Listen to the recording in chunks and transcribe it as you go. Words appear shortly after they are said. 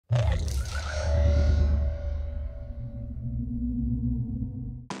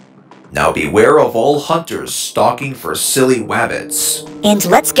Now beware of all hunters stalking for silly wabbits. And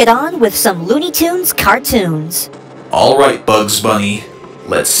let's get on with some Looney Tunes cartoons. Alright, Bugs Bunny.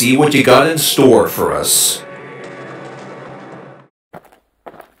 Let's see what you got in store for us.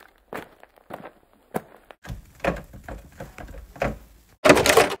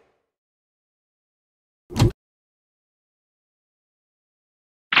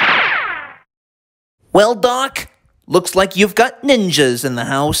 Well, Doc, looks like you've got ninjas in the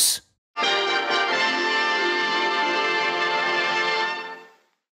house.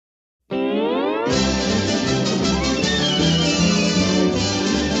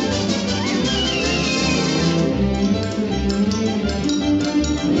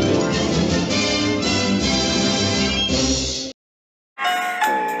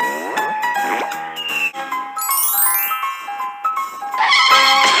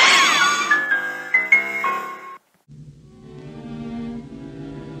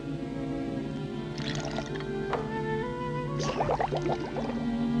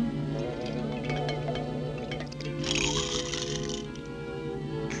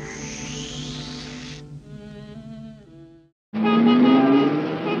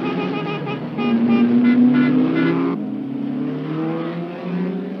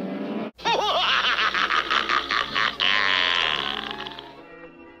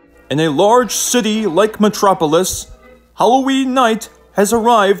 In a large city like Metropolis, Halloween night has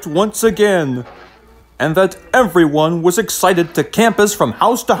arrived once again, and that everyone was excited to campus from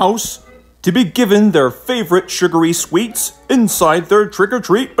house to house to be given their favorite sugary sweets inside their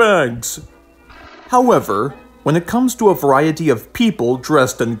trick-or-treat bags. However, when it comes to a variety of people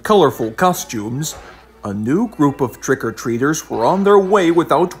dressed in colorful costumes, a new group of trick-or-treaters were on their way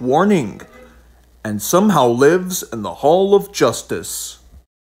without warning, and somehow lives in the Hall of Justice.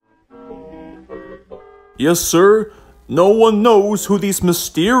 Yes, sir. No one knows who these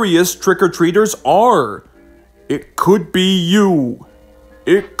mysterious trick-or-treaters are. It could be you.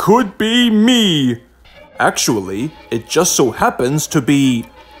 It could be me. Actually, it just so happens to be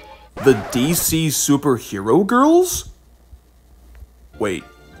the DC Superhero Girls? Wait,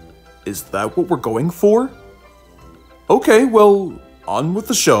 is that what we're going for? Okay, well, on with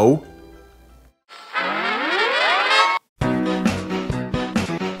the show.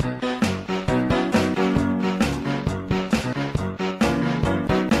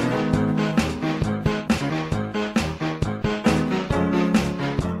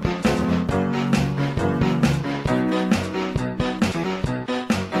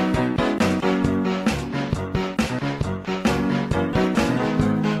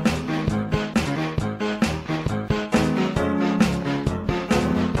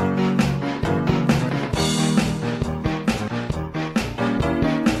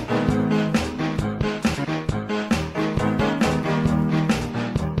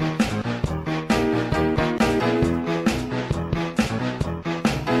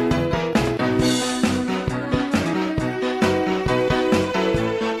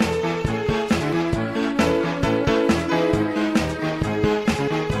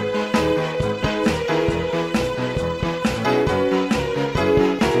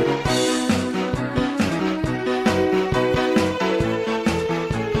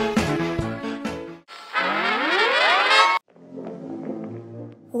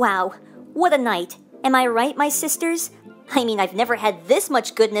 Wow, what a night. Am I right, my sisters? I mean, I've never had this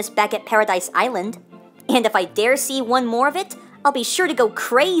much goodness back at Paradise Island. And if I dare see one more of it, I'll be sure to go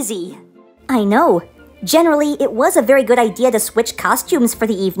crazy. I know. Generally, it was a very good idea to switch costumes for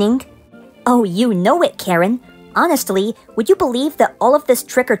the evening. Oh, you know it, Karen. Honestly, would you believe that all of this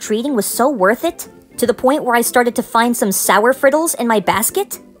trick-or-treating was so worth it? To the point where I started to find some sour frittles in my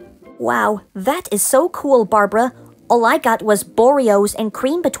basket? Wow, that is so cool, Barbara. All I got was Boreos and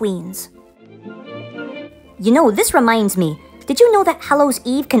cream betweens. You know, this reminds me. Did you know that Hallows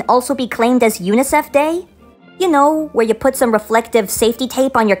Eve can also be claimed as UNICEF Day? You know, where you put some reflective safety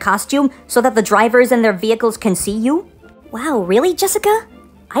tape on your costume so that the drivers and their vehicles can see you? Wow, really, Jessica?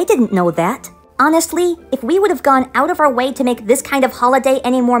 I didn't know that. Honestly, if we would have gone out of our way to make this kind of holiday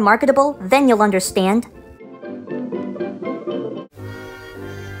any more marketable, then you'll understand.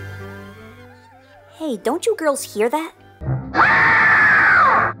 Hey, don't you girls hear that?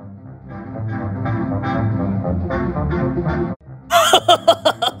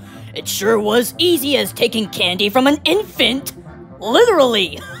 It sure was easy as taking candy from an infant.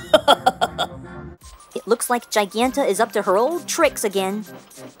 Literally. It looks like Giganta is up to her old tricks again.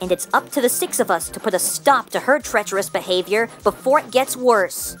 And it's up to the six of us to put a stop to her treacherous behavior before it gets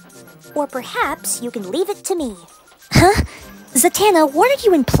worse. Or perhaps you can leave it to me. Huh? Zatanna, what are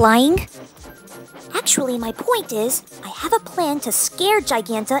you implying? Actually, my point is, I have a plan to scare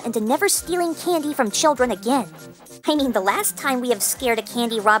Giganta into never stealing candy from children again. I mean, the last time we have scared a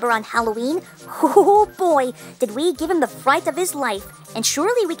candy robber on Halloween, oh boy, did we give him the fright of his life. And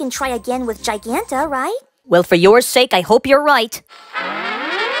surely we can try again with Giganta, right? Well, for your sake, I hope you're right.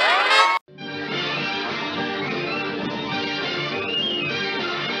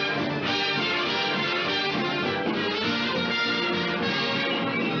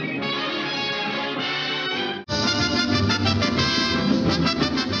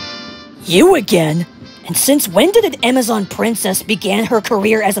 You again? And since when did an Amazon princess begin her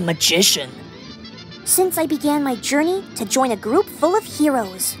career as a magician? Since I began my journey to join a group full of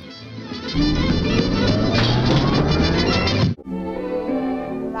heroes.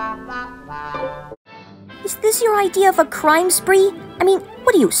 Is this your idea of a crime spree? I mean,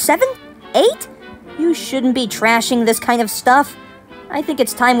 what are you, 7? 8? You shouldn't be trashing this kind of stuff. I think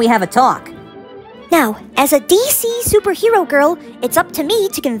it's time we have a talk. Now, as a DC superhero girl, it's up to me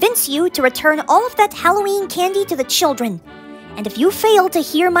to convince you to return all of that Halloween candy to the children. And if you fail to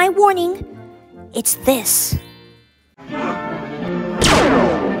hear my warning, it's this.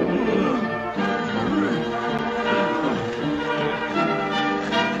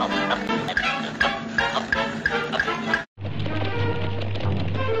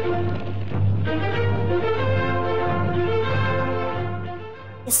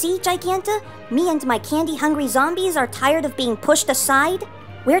 You see, Giganta? Me and my candy-hungry zombies are tired of being pushed aside.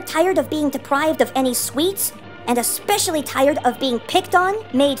 We're tired of being deprived of any sweets, and especially tired of being picked on,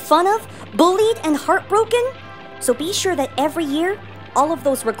 made fun of, bullied, and heartbroken. So be sure that every year, all of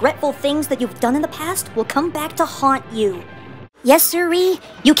those regretful things that you've done in the past will come back to haunt you. Yes, sirree.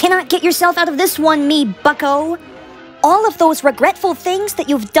 You cannot get yourself out of this one, me bucko. All of those regretful things that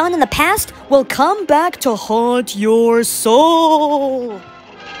you've done in the past will come back to haunt your soul.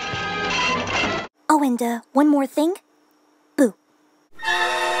 Oh, and one more thing. Boo.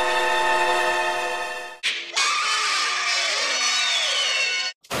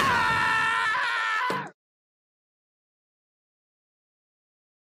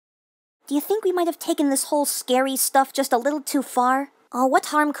 Do you think we might have taken this whole scary stuff just a little too far? Oh, what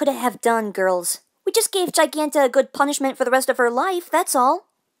harm could it have done, girls? We just gave Giganta a good punishment for the rest of her life, that's all.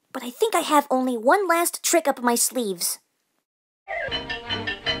 But I think I have only one last trick up my sleeves.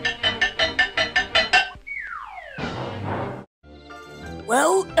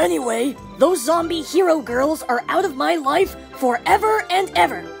 Well, anyway, those zombie hero girls are out of my life forever and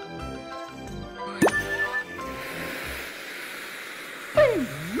ever.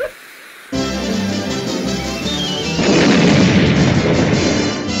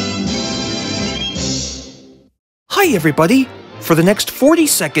 Hi, everybody. For the next 40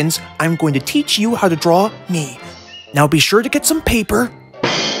 seconds, I'm going to teach you how to draw me. Now be sure to get some paper.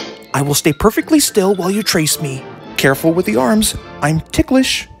 I will stay perfectly still while you trace me. Careful with the arms. I'm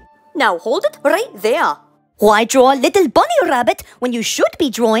ticklish. Now hold it right there. Why draw a little bunny rabbit when you should be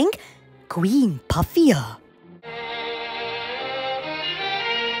drawing Queen Puffia?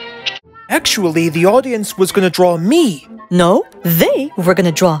 Actually, the audience was going to draw me. No, they were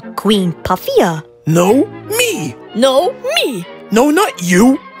gonna draw Queen Puffia. No, me. No, me. No, not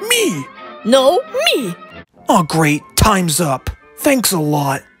you. Me. No, me. Oh, great. Time's up. Thanks a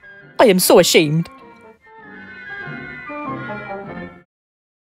lot. I am so ashamed.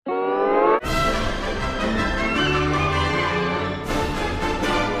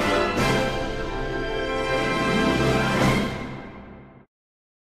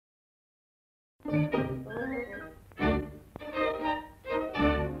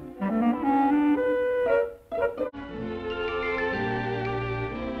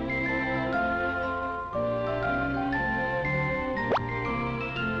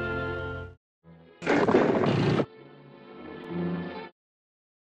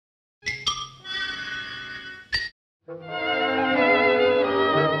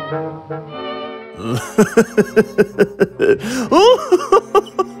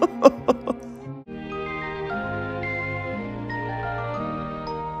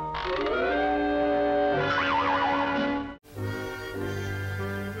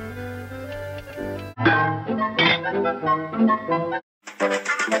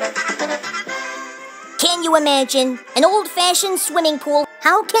 Can you imagine? An old-fashioned swimming pool.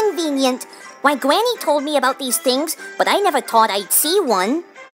 How convenient. Why, Granny told me about these things, but I never thought I'd see one.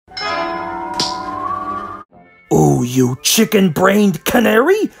 Oh, you chicken-brained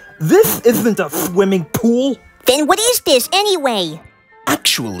canary! This isn't a swimming pool! Then what is this, anyway?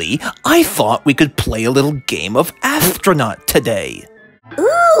 Actually, I thought we could play a little game of astronaut today.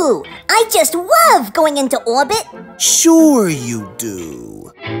 Ooh, I just love going into orbit. Sure you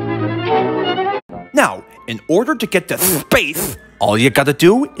do. In order to get to space, all you gotta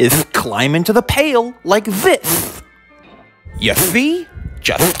do is climb into the pail like this. You see?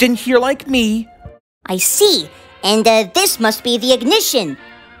 Just in here like me. I see. And this must be the ignition.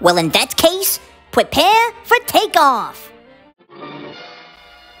 Well, in that case, prepare for takeoff.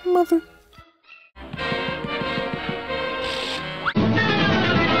 Mother.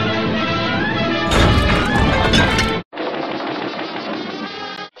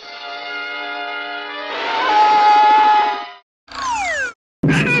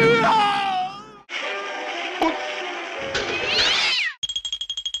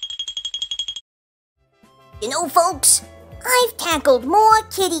 You know, folks, I've tackled more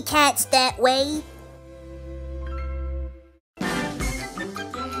kitty cats that way.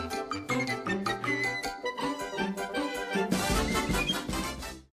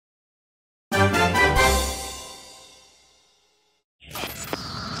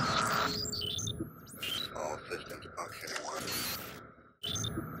 All systems functioning.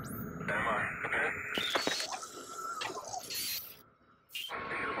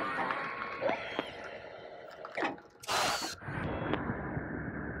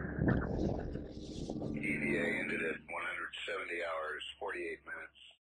 EVA ended at 170 hours.